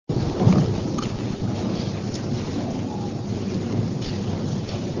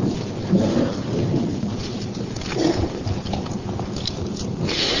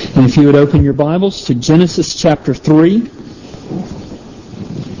If you would open your Bibles to Genesis chapter 3.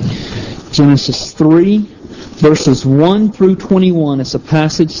 Genesis 3, verses 1 through 21 is a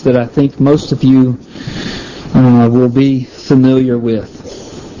passage that I think most of you will be familiar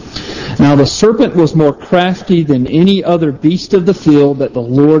with. Now the serpent was more crafty than any other beast of the field that the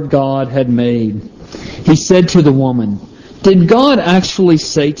Lord God had made. He said to the woman, "Did God actually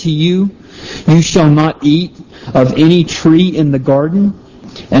say to you, 'You shall not eat of any tree in the garden'?"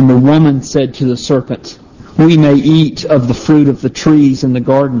 And the woman said to the serpent, "We may eat of the fruit of the trees in the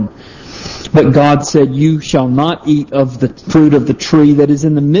garden. But God said, 'You shall not eat of the fruit of the tree that is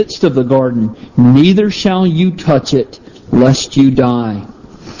in the midst of the garden, neither shall you touch it, lest you die.'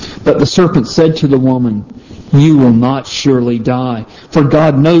 But the serpent said to the woman, 'You will not surely die. For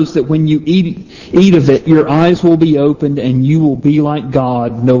God knows that when you eat of it, your eyes will be opened, and you will be like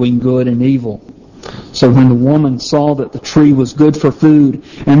God, knowing good and evil.' So when the woman saw that the tree was good for food,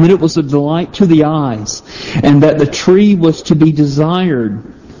 and that it was a delight to the eyes, and that the tree was to be desired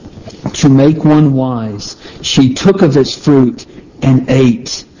to make one wise, she took of its fruit and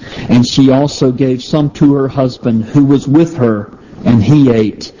ate. And she also gave some to her husband who was with her, and he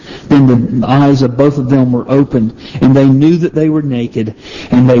ate. Then the eyes of both of them were opened, and they knew that they were naked,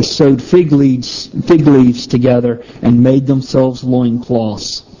 and they sewed fig leaves together and made themselves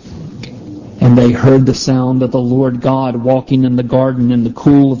loincloths. And they heard the sound of the Lord God walking in the garden in the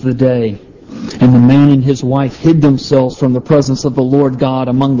cool of the day. And the man and his wife hid themselves from the presence of the Lord God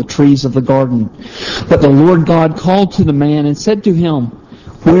among the trees of the garden. But the Lord God called to the man and said to him,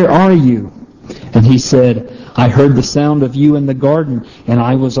 "Where are you?" And he said, "I heard the sound of you in the garden, and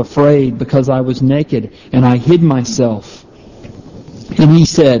I was afraid because I was naked, and I hid myself." And he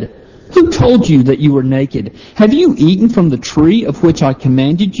said, "Who told you that you were naked? Have you eaten from the tree of which I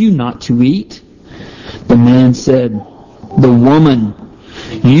commanded you not to eat?" The man said, "The woman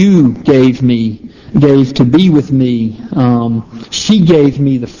you gave to be with me, she gave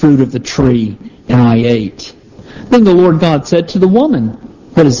me the fruit of the tree, and I ate." Then the Lord God said to the woman,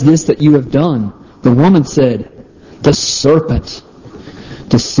 "What is this that you have done?" The woman said, "The serpent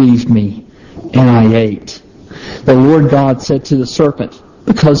deceived me, and I ate." The Lord God said to the serpent,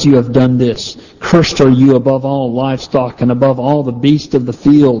 "Because you have done this, cursed are you above all livestock and above all the beasts of the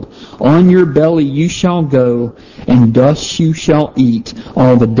field. On your belly you shall go, and dust you shall eat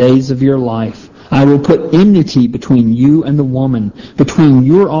all the days of your life. I will put enmity between you and the woman, between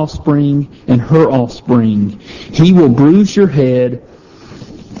your offspring and her offspring. He will bruise your head,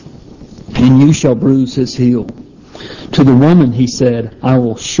 and you shall bruise his heel." To the woman he said, "I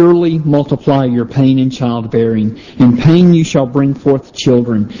will surely multiply your pain in childbearing. In pain you shall bring forth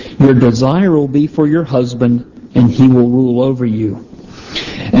children. Your desire will be for your husband, and he will rule over you."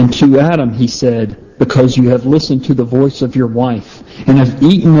 And to Adam he said, "Because you have listened to the voice of your wife, and have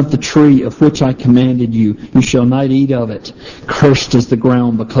eaten of the tree of which I commanded you, you shall not eat of it. Cursed is the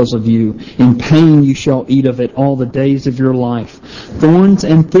ground because of you. In pain you shall eat of it all the days of your life. Thorns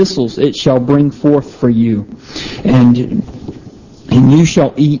and thistles it shall bring forth for you, and you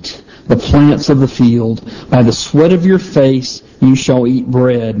shall eat the plants of the field. By the sweat of your face you shall eat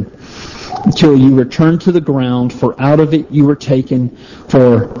bread, until you return to the ground, for out of it you were taken,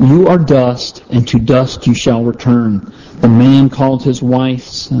 for you are dust, and to dust you shall return." The man called his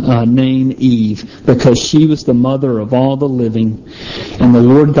wife's name Eve, because she was the mother of all the living. And the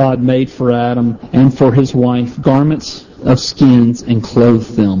Lord God made for Adam and for his wife garments of skins and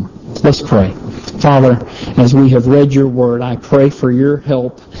clothed them. Let's pray. Father, as we have read your word, I pray for your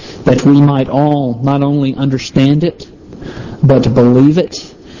help that we might all not only understand it, but believe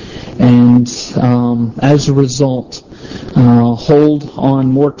it, and as a result, hold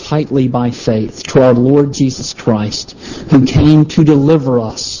on more tightly by faith to our Lord Jesus Christ, who came to deliver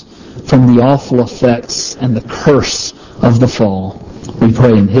us from the awful effects and the curse of the fall. We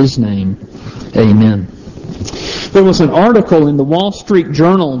pray in his name. Amen. There was an article in the Wall Street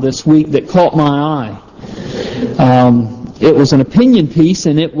Journal this week that caught my eye. It was an opinion piece,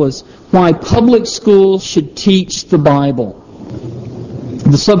 and it was "Why Public Schools Should Teach the Bible."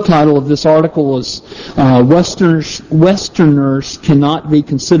 The subtitle of this article was Westerners cannot be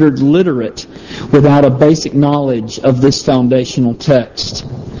considered literate without a basic knowledge of this foundational text.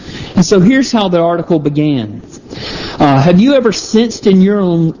 And so here's how the article began. Have you ever sensed in your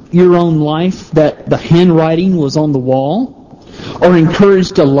own life that the handwriting was on the wall? Or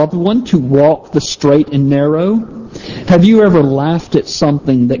encouraged a loved one to walk the straight and narrow? Have you ever laughed at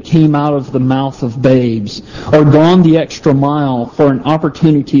something that came out of the mouth of babes, or gone the extra mile for an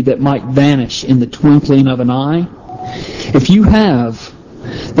opportunity that might vanish in the twinkling of an eye? If you have,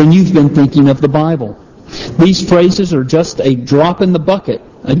 then you've been thinking of the Bible. These phrases are just a drop in the bucket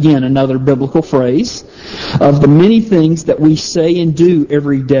again another biblical phrase, of the many things that we say and do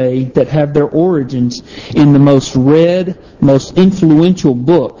every day that have their origins in the most read, most influential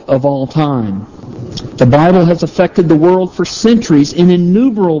book of all time. The Bible has affected the world for centuries in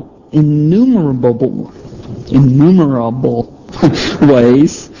innumerable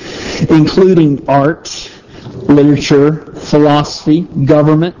ways, including art, literature, philosophy,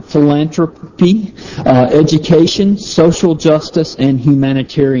 government, philanthropy, education, social justice, and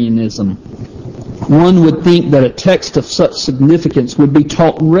humanitarianism. One would think that a text of such significance would be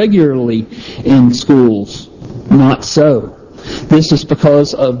taught regularly in schools. Not so. This is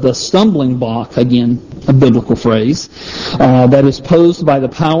because of the stumbling block, again, a biblical phrase, that is posed by the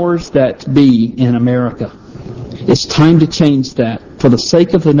powers that be in America. It's time to change that for the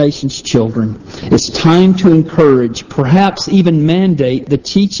sake of the nation's children. It's time to encourage, perhaps even mandate, the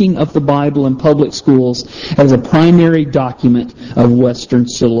teaching of the Bible in public schools as a primary document of Western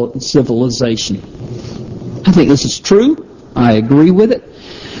civilization. I think this is true. I agree with it.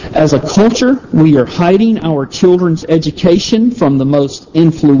 As a culture, we are hiding our children's education from the most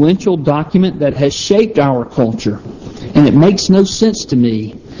influential document that has shaped our culture. And it makes no sense to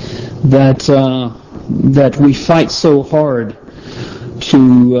me that we fight so hard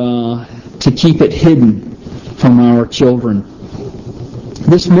to keep it hidden from our children.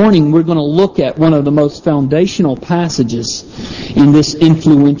 This morning we're going to look at one of the most foundational passages in this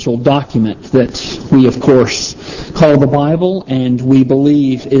influential document that we, of course, call the Bible and we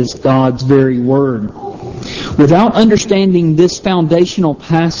believe is God's very Word. Without understanding this foundational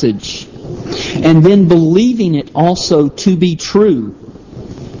passage and then believing it also to be true,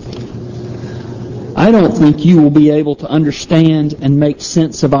 I don't think you will be able to understand and make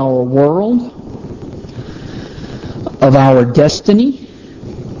sense of our world, of our destiny,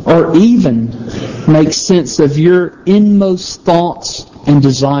 or even make sense of your inmost thoughts and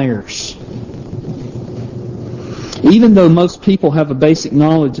desires. Even though most people have a basic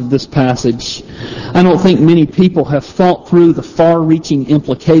knowledge of this passage, I don't think many people have thought through the far-reaching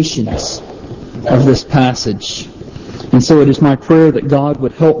implications of this passage. And so it is my prayer that God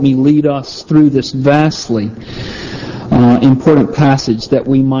would help me lead us through this vastly important passage that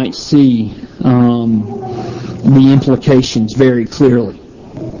we might see the implications very clearly.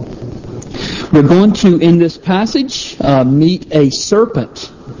 We're going to, in this passage, meet a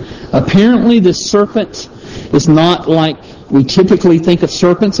serpent. Apparently this serpent is not like we typically think of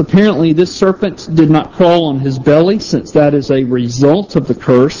serpents. Apparently this serpent did not crawl on his belly, since that is a result of the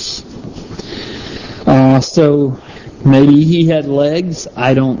curse. So maybe he had legs.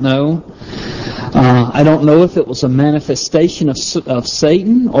 I don't know. I don't know if it was a manifestation of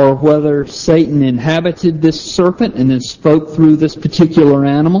Satan or whether Satan inhabited this serpent and then spoke through this particular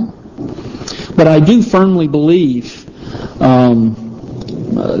animal. But I do firmly believe the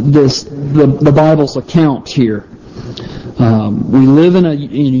Bible's account here. We live in a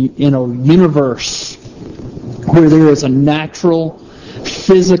universe where there is a natural,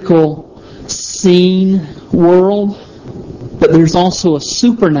 physical, seen world, but there's also a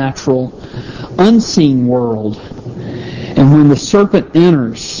supernatural, unseen world. And when the serpent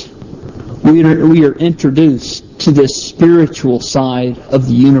enters, we are introduced to this spiritual side of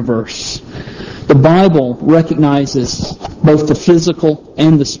the universe. The Bible recognizes both the physical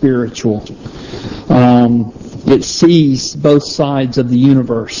and the spiritual. It sees both sides of the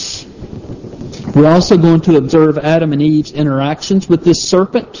universe. We're also going to observe Adam and Eve's interactions with this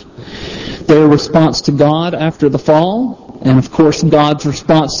serpent, their response to God after the fall, and of course God's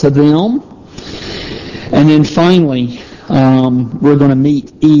response to them. And then finally, we're going to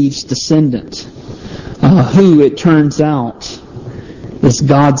meet Eve's descendant, who, it turns out, is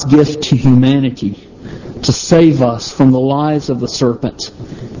God's gift to humanity to save us from the lies of the serpent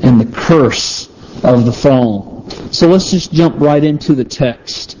and the curse of the fall. So let's just jump right into the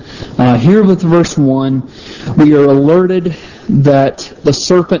text. Here with verse 1, we are alerted that the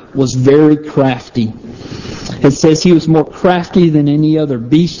serpent was very crafty. It says he was more crafty than any other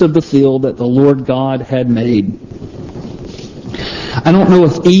beast of the field that the Lord God had made. I don't know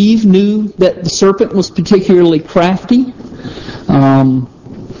if Eve knew that the serpent was particularly crafty,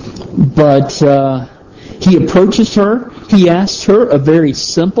 but he approaches her. He asks her a very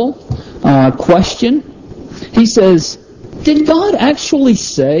simple question. He says, "Did God actually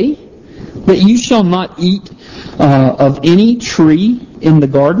say that you shall not eat of any tree in the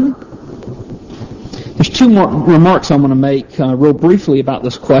garden?" There's two more remarks I'm going to make real briefly about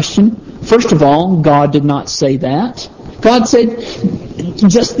this question. First of all, God did not say that. God said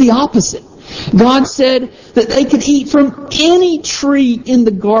just the opposite. God said that they could eat from any tree in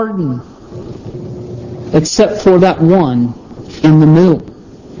the garden except for that one in the middle.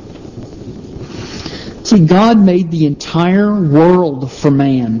 See, God made the entire world for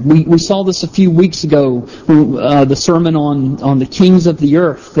man. We saw this a few weeks ago, the sermon on the kings of the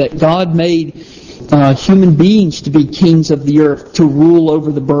earth, that God made human beings to be kings of the earth, to rule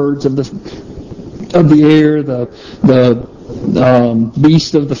over the birds of the air, the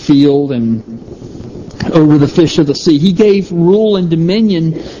beast of the field, and over the fish of the sea. He gave rule and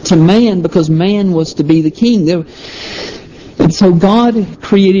dominion to man because man was to be the king. And so God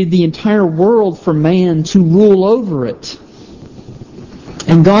created the entire world for man to rule over it.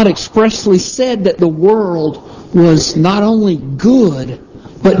 And God expressly said that the world was not only good,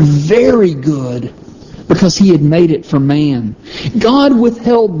 but very good, because He had made it for man. God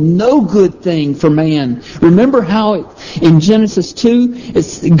withheld no good thing for man. Remember how in Genesis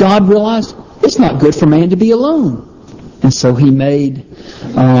 2, God realized it's not good for man to be alone. And so He made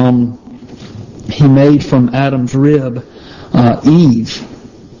from Adam's rib Eve.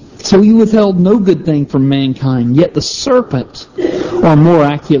 So He withheld no good thing from mankind. Yet the serpent, or more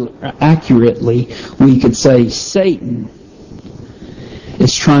accurately, we could say Satan,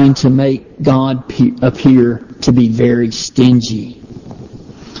 is trying to make God appear to be very stingy.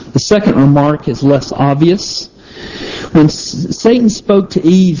 The second remark is less obvious. When Satan spoke to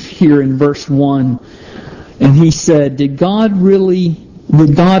Eve here in verse 1, and he said, Did God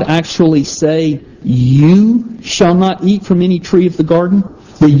actually say, You shall not eat from any tree of the garden?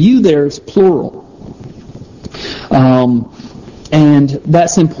 The you there is plural. And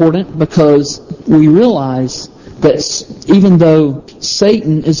that's important because we realize that even though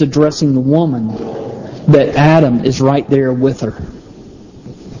Satan is addressing the woman, that Adam is right there with her.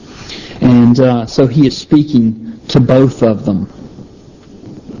 And so he is speaking to both of them.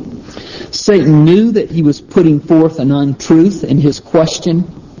 Satan knew that he was putting forth an untruth in his question.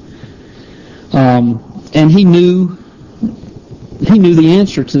 And he knew the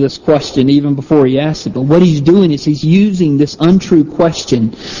answer to this question even before he asked it. But what he's doing is he's using this untrue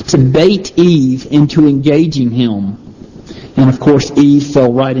question to bait Eve into engaging him. And of course, Eve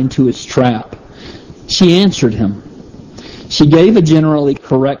fell right into his trap. She answered him. She gave a generally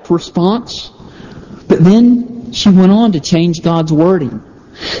correct response, but then she went on to change God's wording.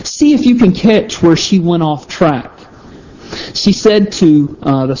 See if you can catch where she went off track. She said to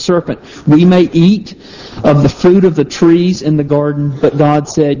the serpent, We may eat of the fruit of the trees in the garden, but God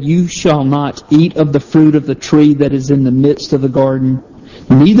said, You shall not eat of the fruit of the tree that is in the midst of the garden,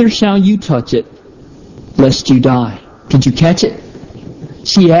 neither shall you touch it, lest you die. Did you catch it?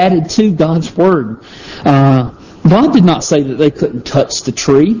 She added to God's word. God did not say that they couldn't touch the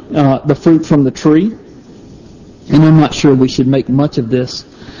tree, the fruit from the tree. And I'm not sure we should make much of this,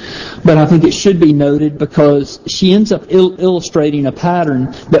 but I think it should be noted because she ends up illustrating a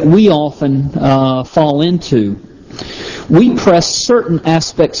pattern that we often fall into. We press certain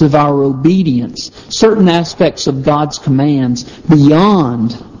aspects of our obedience, certain aspects of God's commands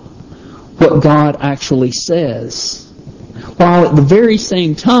beyond what God actually says, while at the very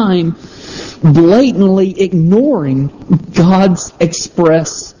same time blatantly ignoring God's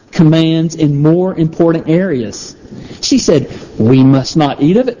express commands in more important areas. She said, we must not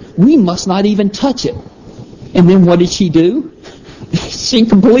eat of it. We must not even touch it. And then what did she do? She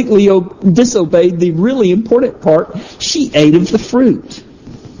completely disobeyed the really important part. She ate of the fruit.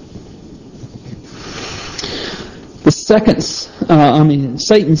 Satan's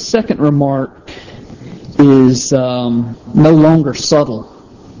second remark is no longer subtle.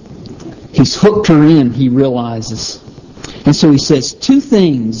 He's hooked her in, he realizes. And so he says two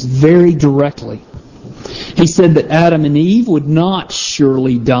things very directly. He said that Adam and Eve would not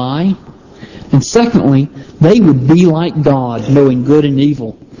surely die. And secondly, they would be like God, knowing good and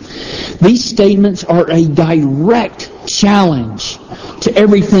evil. These statements are a direct challenge to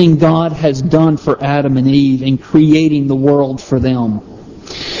everything God has done for Adam and Eve in creating the world for them.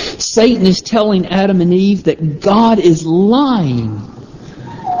 Satan is telling Adam and Eve that God is lying.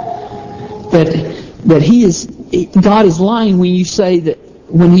 God is lying when you say that,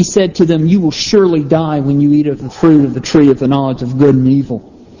 when He said to them, you will surely die when you eat of the fruit of the tree of the knowledge of good and evil.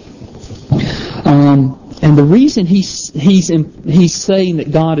 And the reason he's saying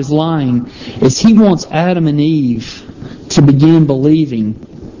that God is lying is He wants Adam and Eve to begin believing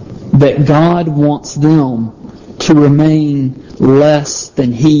that God wants them to remain less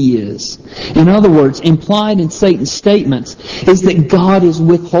than He is. In other words, implied in Satan's statements is that God is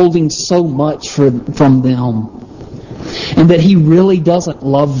withholding so much from them, and that He really doesn't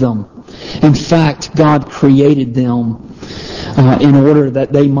love them. In fact, God created them in order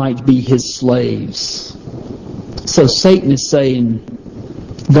that they might be His slaves. So Satan is saying,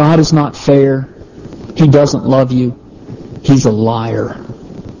 God is not fair. He doesn't love you. He's a liar.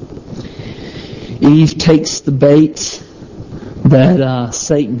 Eve takes the bait that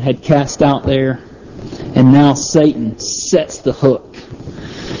Satan had cast out there, and now Satan sets the hook.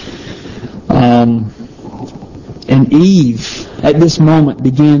 And Eve, at this moment,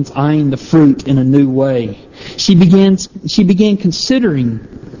 begins eyeing the fruit in a new way. She began considering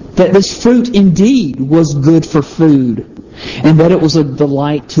that this fruit indeed was good for food, and that it was a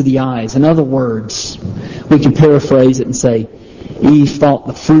delight to the eyes. In other words, we can paraphrase it and say, Eve thought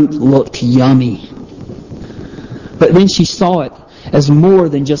the fruit looked yummy. But then she saw it as more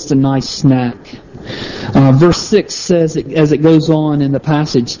than just a nice snack. Verse 6 says, as it goes on in the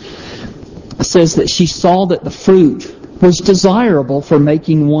passage, says that she saw that the fruit was desirable for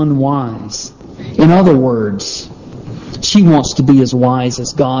making one wise. In other words, she wants to be as wise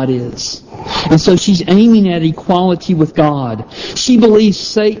as God is. And so she's aiming at equality with God. She believes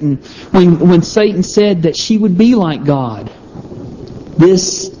Satan when Satan said that she would be like God.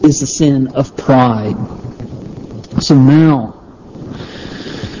 This is the sin of pride. So now,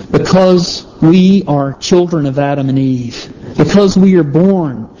 because we are children of Adam and Eve, because we are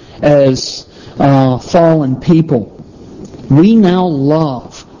born as fallen people, we now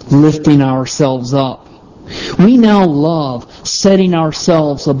love lifting ourselves up. We now love setting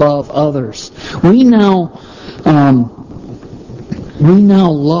ourselves above others. We now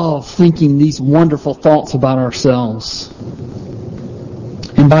love thinking these wonderful thoughts about ourselves.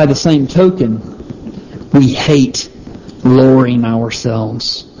 And by the same token, we hate lowering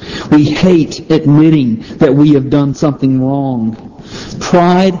ourselves. We hate admitting that we have done something wrong.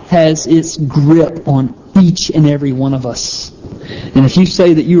 Pride has its grip on each and every one of us. And if you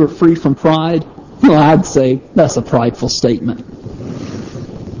say that you are free from pride, well, I'd say that's a prideful statement.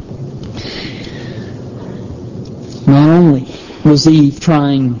 Not only was Eve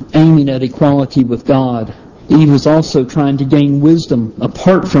aiming at equality with God, Eve was also trying to gain wisdom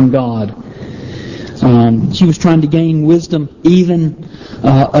apart from God. She was trying to gain wisdom even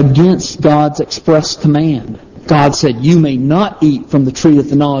against God's express command. God said, "You may not eat from the tree of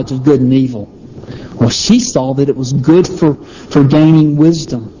the knowledge of good and evil." Well, she saw that it was good for gaining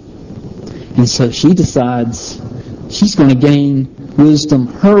wisdom. And so she decides she's going to gain wisdom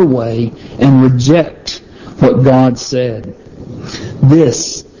her way and reject what God said.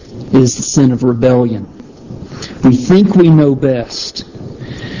 This is the sin of rebellion. We think we know best.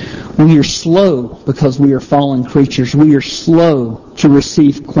 We are slow because we are fallen creatures. We are slow to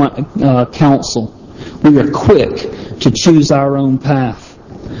receive counsel. We are quick to choose our own path.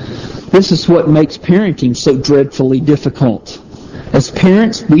 This is what makes parenting so dreadfully difficult. As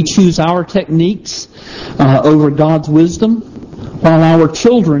parents, we choose our techniques over God's wisdom, while our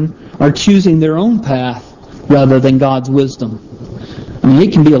children are choosing their own path rather than God's wisdom. I mean,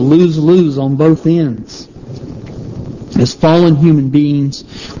 it can be a lose-lose on both ends. As fallen human beings,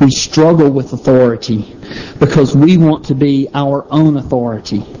 we struggle with authority because we want to be our own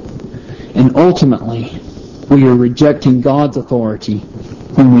authority. And ultimately, we are rejecting God's authority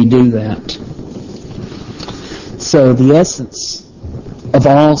when we do that. So the essence of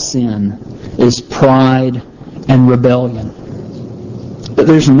all sin is pride and rebellion. But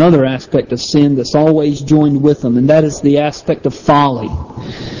there's another aspect of sin that's always joined with them, and that is the aspect of folly.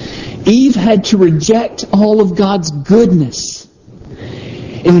 Eve had to reject all of God's goodness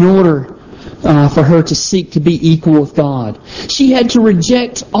in order for her to seek to be equal with God. She had to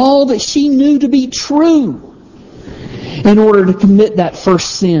reject all that she knew to be true in order to commit that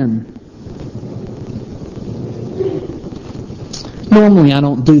first sin. Normally I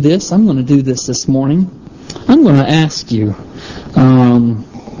don't do this. I'm going to do this morning. I'm going to ask you,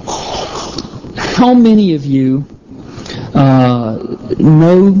 how many of you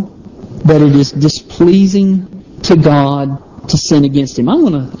know that it is displeasing to God to sin against Him? I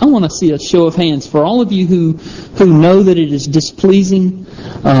want to see a show of hands for all of you who know that it is displeasing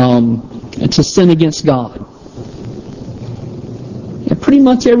to sin against God. Yeah, pretty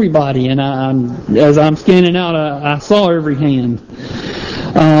much everybody, and as I'm scanning out, I saw every hand.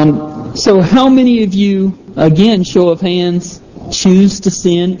 So how many of you, again, show of hands, choose to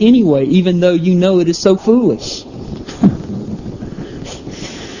sin anyway, even though you know it is so foolish?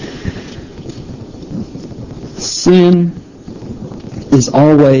 Sin is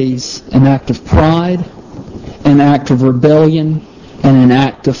always an act of pride, an act of rebellion, and an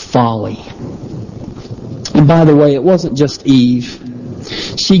act of folly. And by the way, it wasn't just Eve.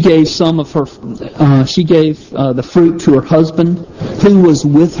 She gave some of her. She gave the fruit to her husband, who was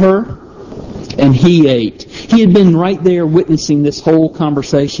with her, and he ate. He had been right there witnessing this whole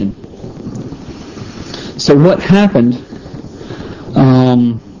conversation. So what happened?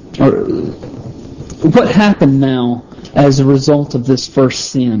 What happened now as a result of this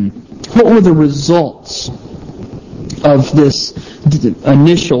first sin. What were the results of this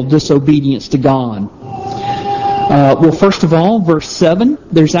initial disobedience to God? Well, first of all, verse 7,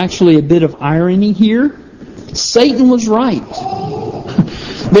 there's actually a bit of irony here. Satan was right.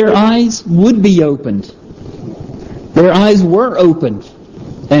 Their eyes would be opened. Their eyes were opened.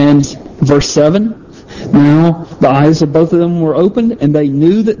 And verse 7, now the eyes of both of them were opened, and they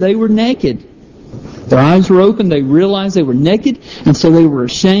knew that they were naked. Their eyes were open, they realized they were naked, and so they were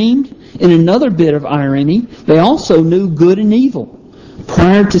ashamed. In another bit of irony, they also knew good and evil.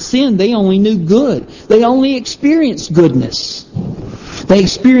 Prior to sin, they only knew good. They only experienced goodness. They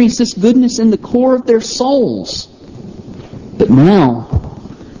experienced this goodness in the core of their souls. But now,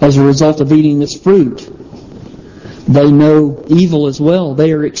 as a result of eating this fruit, they know evil as well.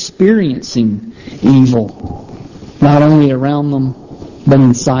 They are experiencing evil, not only around them, but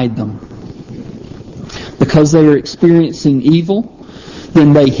inside them. Because they are experiencing evil,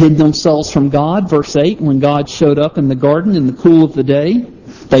 then they hid themselves from God. Verse 8, when God showed up in the garden in the cool of the day,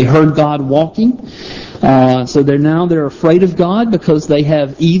 they heard God walking. So they're afraid of God because they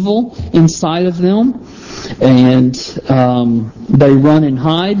have evil inside of them. And they run and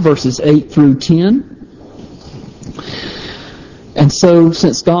hide, verses 8 through 10. And so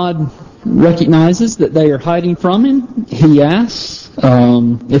since God recognizes that they are hiding from Him, He asks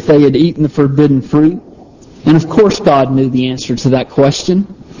if they had eaten the forbidden fruit. And of course God knew the answer to that question.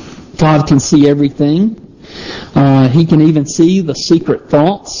 God can see everything. He can even see the secret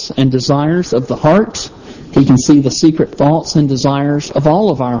thoughts and desires of the heart. He can see the secret thoughts and desires of all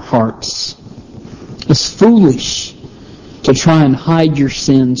of our hearts. It's foolish to try and hide your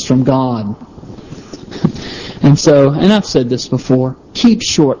sins from God. And I've said this before, keep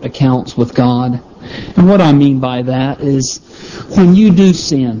short accounts with God. And what I mean by that is when you do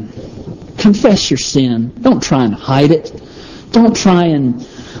sin, confess your sin. Don't try and hide it. Don't try and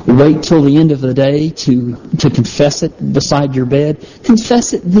wait till the end of the day to confess it beside your bed.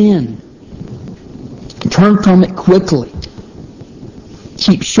 Confess it then. Turn from it quickly.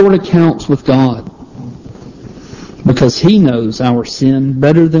 Keep short accounts with God, because He knows our sin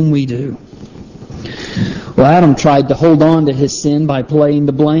better than we do. Well, Adam tried to hold on to his sin by playing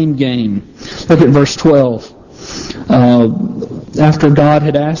the blame game. Look at verse 12. After God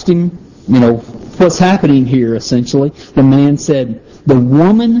had asked him, what's happening here, essentially? The man said, the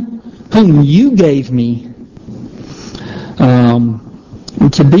woman whom you gave me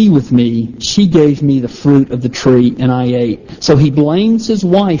to be with me, she gave me the fruit of the tree, and I ate. So he blames his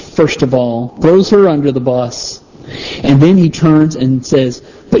wife, first of all, throws her under the bus, and then he turns and says,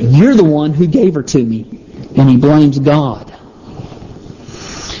 but you're the one who gave her to me. And he blames God.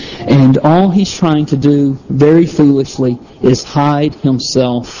 And all he's trying to do, very foolishly, is hide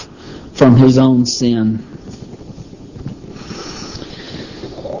himself from his own sin.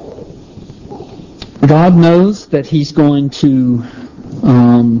 God knows that He's going to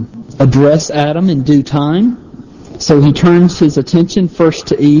address Adam in due time. So He turns His attention first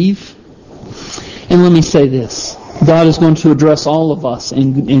to Eve. And let me say this. God is going to address all of us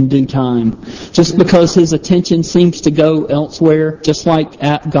in due time. Just because His attention seems to go elsewhere, just like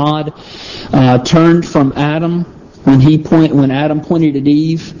God turned from Adam when Adam pointed at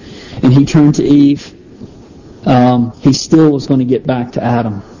Eve, and He turned to Eve, He still was going to get back to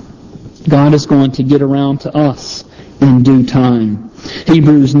Adam. God is going to get around to us in due time.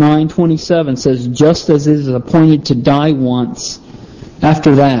 Hebrews 9:27 says, just as it is appointed to die once,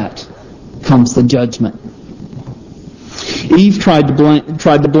 after that comes the judgment. Eve tried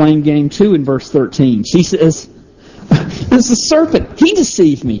the blame game too in verse 13. She says, "It's the serpent. He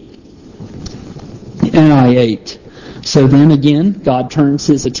deceived me, and I ate." So then again, God turns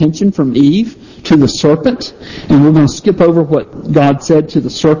His attention from Eve to the serpent, and we're going to skip over what God said to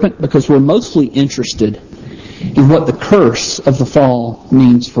the serpent because we're mostly interested in what the curse of the fall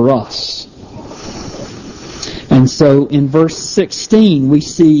means for us. And so in verse 16, we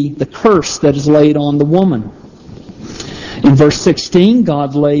see the curse that is laid on the woman. In verse 16,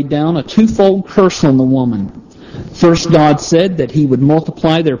 God laid down a twofold curse on the woman. First, God said that He would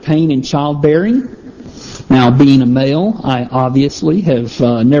multiply their pain in childbearing. Now, being a male, I obviously have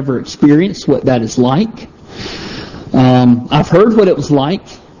never experienced what that is like. I've heard what it was like.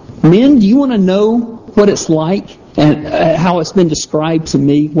 Men, do you want to know what it's like and how it's been described to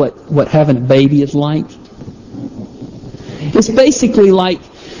me, what having a baby is like? It's basically like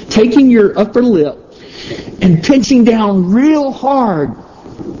taking your upper lip and pinching down real hard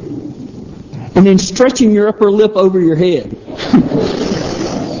and then stretching your upper lip over your head.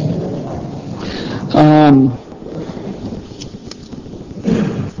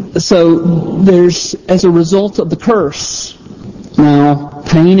 So there's, as a result of the curse, now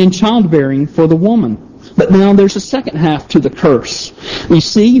pain in childbearing for the woman. But now there's a second half to the curse. You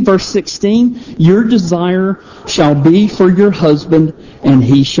see, verse 16, your desire shall be for your husband, and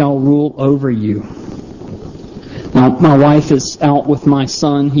he shall rule over you. Now, my wife is out with my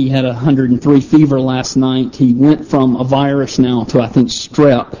son. He had 103 fever last night. He went from a virus now to, I think,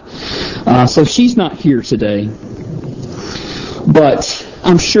 strep. So she's not here today. But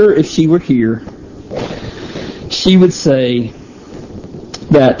I'm sure if she were here, she would say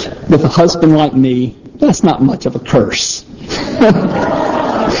that with a husband like me, that's not much of a curse.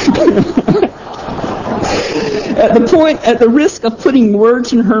 At the risk of putting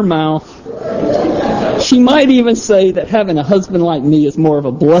words in her mouth, she might even say that having a husband like me is more of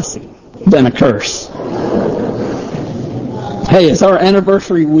a blessing than a curse. Hey, it's our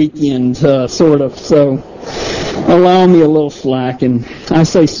anniversary weekend, sort of, so allow me a little slack. And I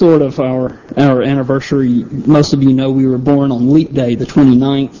say sort of our anniversary. Most of you know we were born on Leap Day, the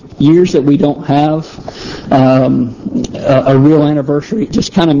 29th. Years that we don't have a real anniversary, it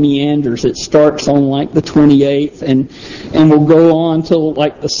just kind of meanders. It starts on like the 28th and will go on till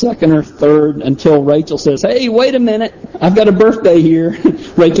like the 2nd or 3rd until Rachel says, hey, wait a minute, I've got a birthday here.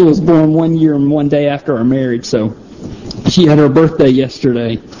 Rachel was born 1 year and 1 day after our marriage, so she had her birthday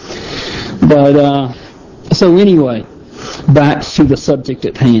yesterday. But so anyway, back to the subject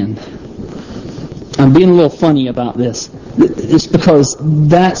at hand. I'm being a little funny about this. It's because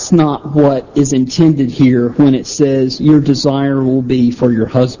that's not what is intended here when it says your desire will be for your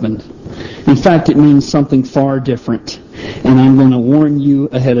husband. In fact, it means something far different. And I'm going to warn you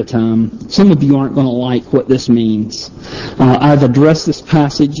ahead of time. Some of you aren't going to like what this means. I've addressed this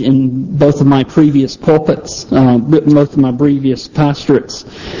passage in both of my previous pulpits, both of my previous pastorates.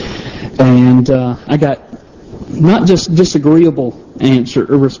 And I got not just disagreeable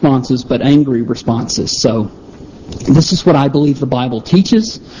responses, but angry responses. So this is what I believe the Bible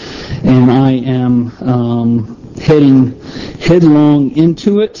teaches, and I am heading headlong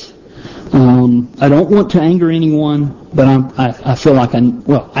into it. I don't want to anger anyone, but I feel like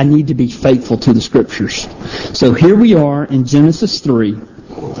I need to be faithful to the Scriptures. So here we are in Genesis 3.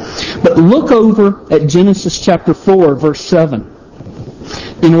 But look over at Genesis chapter 4, verse 7,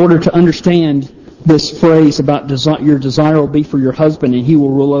 in order to understand this phrase about your desire will be for your husband and he will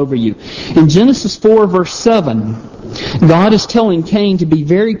rule over you. In Genesis 4 verse 7, God is telling Cain to be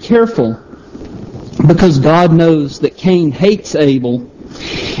very careful because God knows that Cain hates Abel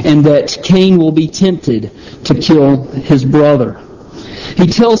and that Cain will be tempted to kill his brother. He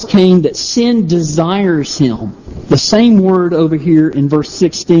tells Cain that sin desires him. The same word over here in verse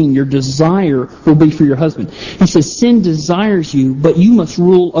 16, your desire will be for your husband. He says, sin desires you, but you must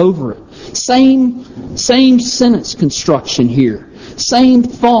rule over it. Same sentence construction here. Same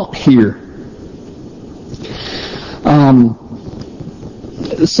thought here.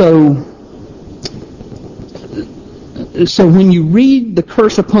 So when you read the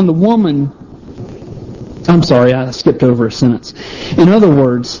curse upon the woman, I'm sorry, I skipped over a sentence. In other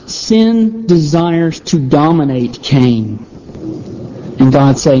words, sin desires to dominate Cain. And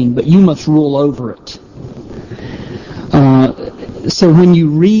God's saying, but you must rule over it. So when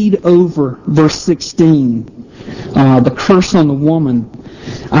you read over verse 16, the curse on the woman,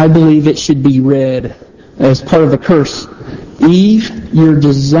 I believe it should be read as part of the curse. Eve, your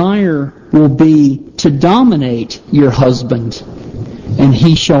desire will be to dominate your husband, and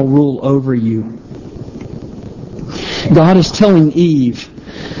he shall rule over you. God is telling Eve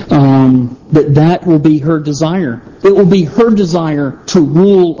that will be her desire. It will be her desire to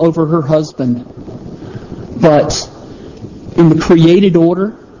rule over her husband. But in the created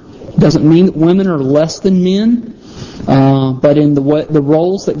order, doesn't mean that women are less than men. But in the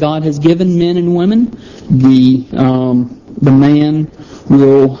roles that God has given men and women, the man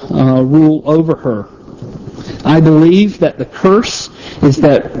will rule over her. I believe that the curse is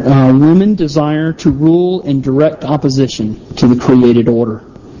that women desire to rule in direct opposition to the created order.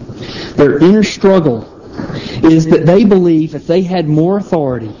 Their inner struggle is that they believe if they had more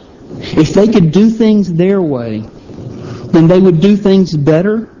authority, if they could do things their way, then they would do things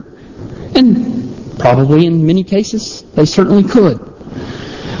better, and probably in many cases they certainly could.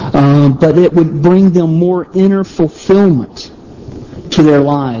 But it would bring them more inner fulfillment to their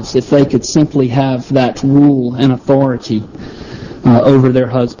lives if they could simply have that rule and authority over their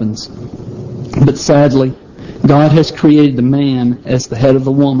husbands. But sadly, God has created the man as the head of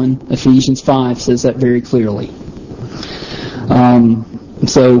the woman. Ephesians 5 says that very clearly.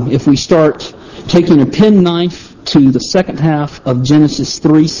 So if we start taking a penknife to the second half of Genesis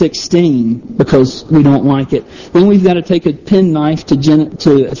 3:16 because we don't like it. Then we've got to take a penknife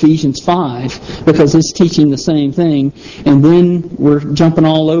to Ephesians 5 because it's teaching the same thing. And then we're jumping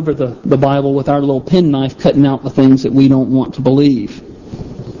all over the Bible with our little penknife, cutting out the things that we don't want to believe.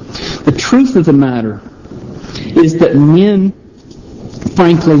 The truth of the matter is that men,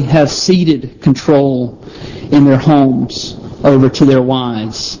 frankly, have ceded control in their homes over to their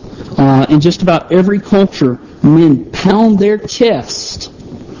wives. In just about every culture, men pound their chest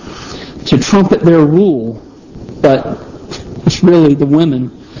to trumpet their rule, but it's really the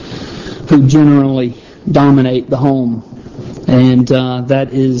women who generally dominate the home. And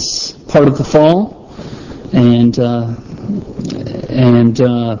that is part of the fall, and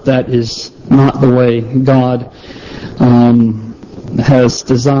that is not the way God has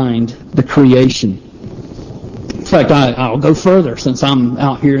designed the creation. In fact, I'll go further since I'm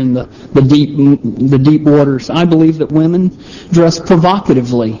out here in the deep waters. I believe that women dress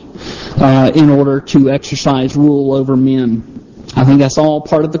provocatively in order to exercise rule over men. I think that's all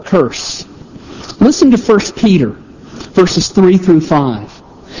part of the curse. Listen to 1 Peter, verses 3 through 5.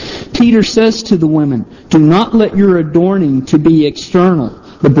 Peter says to the women, "Do not let your adorning to be external,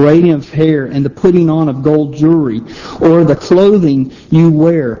 the braiding of hair and the putting on of gold jewelry, or the clothing you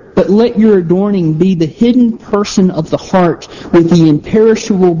wear. But let your adorning be the hidden person of the heart with the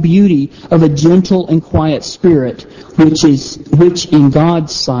imperishable beauty of a gentle and quiet spirit, which in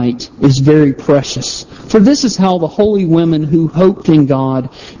God's sight is very precious. For this is how the holy women who hoped in God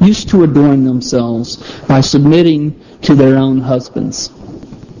used to adorn themselves, by submitting to their own husbands."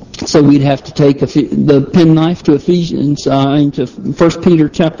 So we'd have to take the penknife to Ephesians, into 1 Peter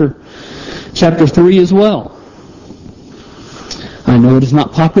chapter 3 as well. I know it is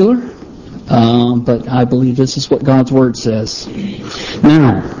not popular, but I believe this is what God's Word says.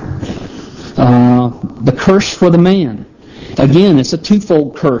 Now, the curse for the man. Again, it's a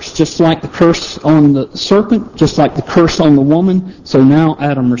twofold curse, just like the curse on the serpent, just like the curse on the woman. So now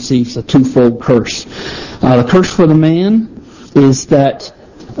Adam receives a twofold curse. The curse for the man is that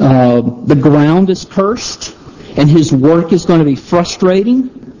the ground is cursed, and his work is going to be frustrating,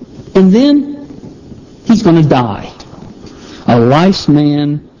 and then he's going to die. A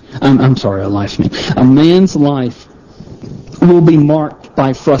man's life will be marked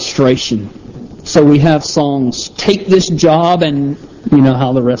by frustration. So we have songs, "Take this job," and you know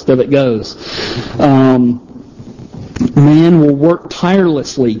how the rest of it goes. Man will work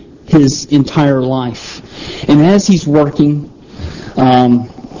tirelessly his entire life, and as he's working,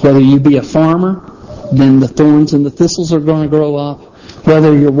 whether you be a farmer, then the thorns and the thistles are going to grow up.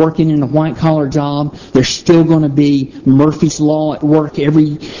 Whether you're working in a white-collar job, there's still going to be Murphy's Law at work.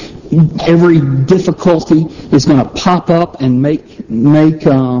 Every difficulty is going to pop up and make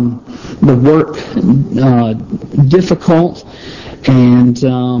the work difficult, and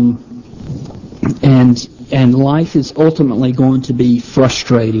life is ultimately going to be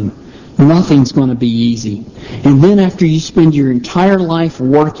frustrating. Nothing's going to be easy. And then after you spend your entire life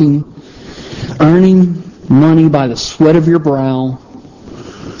working, earning money by the sweat of your brow,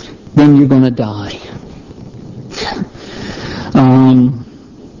 then you're going to die. And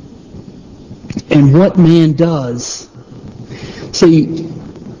what man does, see,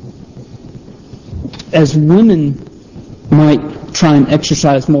 as women might try and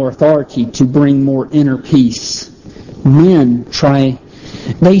exercise more authority to bring more inner peace, men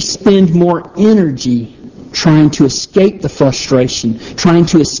they spend more energy trying to escape the frustration, trying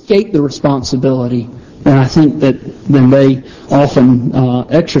to escape the responsibility, than I think than they often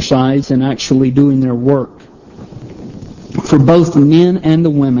exercise in actually doing their work. For both the men and the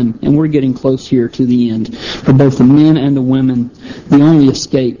women, and we're getting close here to the end, for both the men and the women, the only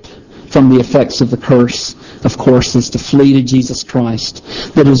escape from the effects of the curse, of course, is to flee to Jesus Christ.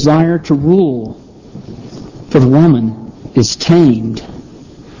 The desire to rule for the woman is tamed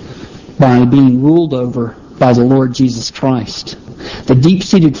by being ruled over by the Lord Jesus Christ. The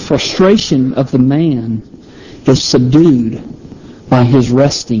deep-seated frustration of the man is subdued by his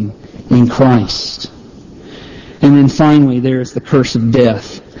resting in Christ. And then finally, there is the curse of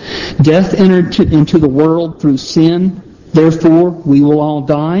death. Death entered into the world through sin. Therefore, we will all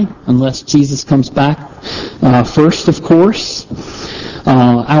die unless Jesus comes back first, of course.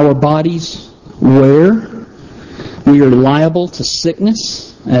 Our bodies wear. We are liable to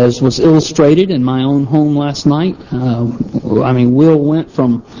sickness, as was illustrated in my own home last night. Will went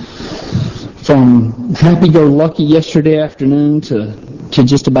from happy-go-lucky yesterday afternoon to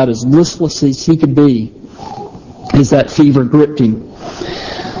just about as listless as he could be as that fever gripped him.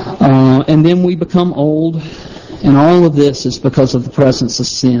 And then we become old, and all of this is because of the presence of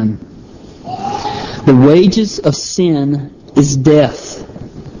sin. The wages of sin is death.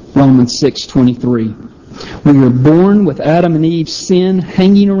 Romans 6:23. We are born with Adam and Eve's sin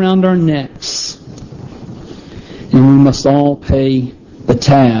hanging around our necks. And we must all pay the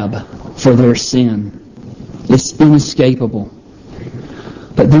tab for their sin. It's inescapable.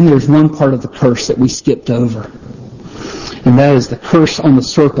 But then there's one part of the curse that we skipped over. And that is the curse on the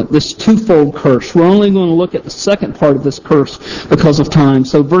serpent. This twofold curse. We're only going to look at the second part of this curse because of time.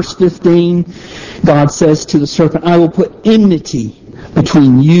 So verse 15, God says to the serpent, I will put enmity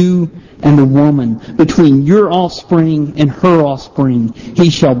between you and the woman, between your offspring and her offspring.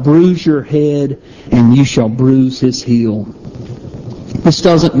 He shall bruise your head, and you shall bruise his heel. This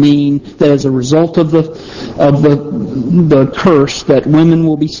doesn't mean that as a result of the curse that women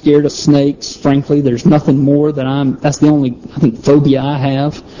will be scared of snakes. Frankly, there's nothing more that's the only, I think, phobia I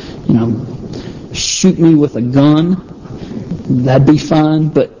have. Shoot me with a gun, that'd be fine,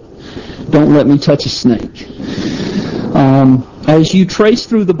 but don't let me touch a snake. As you trace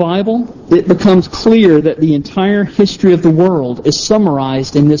through the Bible, it becomes clear that the entire history of the world is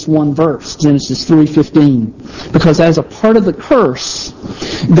summarized in this one verse, Genesis 3:15. Because as a part of the curse,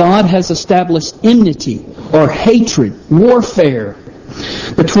 God has established enmity or hatred, warfare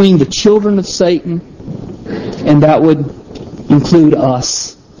between the children of Satan, and that would include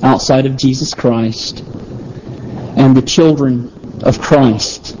us outside of Jesus Christ, and the children of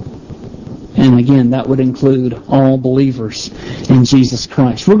Christ. And again, that would include all believers in Jesus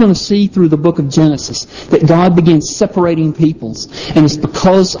Christ. We're going to see through the book of Genesis that God begins separating peoples, and it's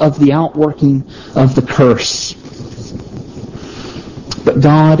because of the outworking of the curse. But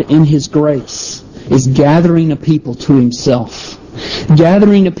God, in His grace, is gathering a people to Himself.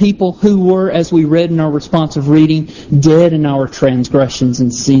 Gathering a people who were, as we read in our responsive reading, dead in our transgressions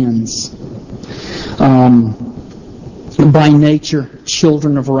and sins. By nature,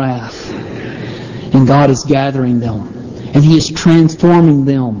 children of wrath. And God is gathering them. And He is transforming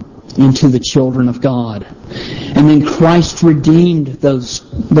them into the children of God. And then Christ redeemed those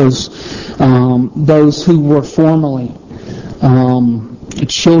who were formerly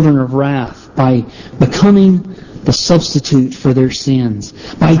children of wrath by becoming the substitute for their sins.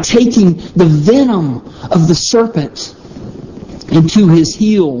 By taking the venom of the serpent into His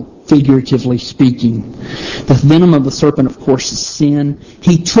heel, figuratively speaking. The venom of the serpent, of course, is sin.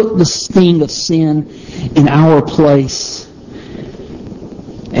 He took the sting of sin in our place.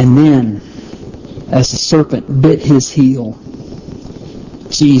 And then, as the serpent bit His heel,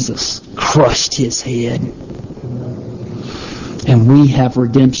 Jesus crushed His head. And we have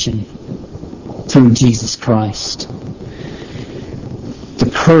redemption through Jesus Christ. The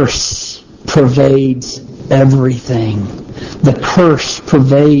curse pervades everything. The curse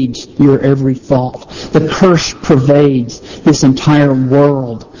pervades your every thought. The curse pervades this entire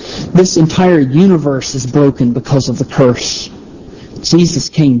world. This entire universe is broken because of the curse. Jesus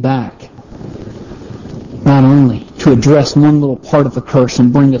came back not only to address one little part of the curse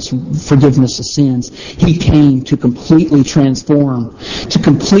and bring us forgiveness of sins. He came to completely transform, to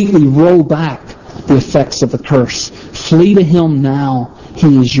completely roll back the effects of the curse. Flee to Him now.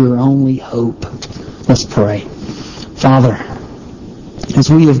 He is your only hope. Let's pray. Father, as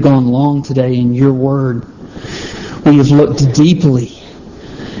we have gone long today in Your Word, we have looked deeply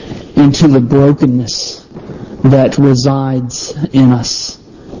into the brokenness that resides in us.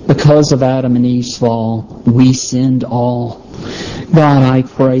 Because of Adam and Eve's fall, we sinned all. God, I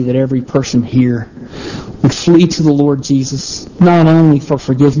pray that every person here would flee to the Lord Jesus, not only for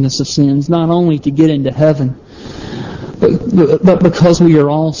forgiveness of sins, not only to get into heaven, but because we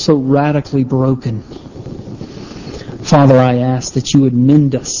are all so radically broken. Father, I ask that You would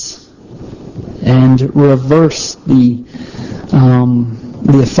mend us and reverse the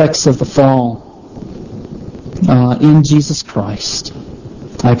effects of the fall in Jesus Christ.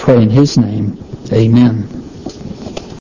 I pray in His name. Amen.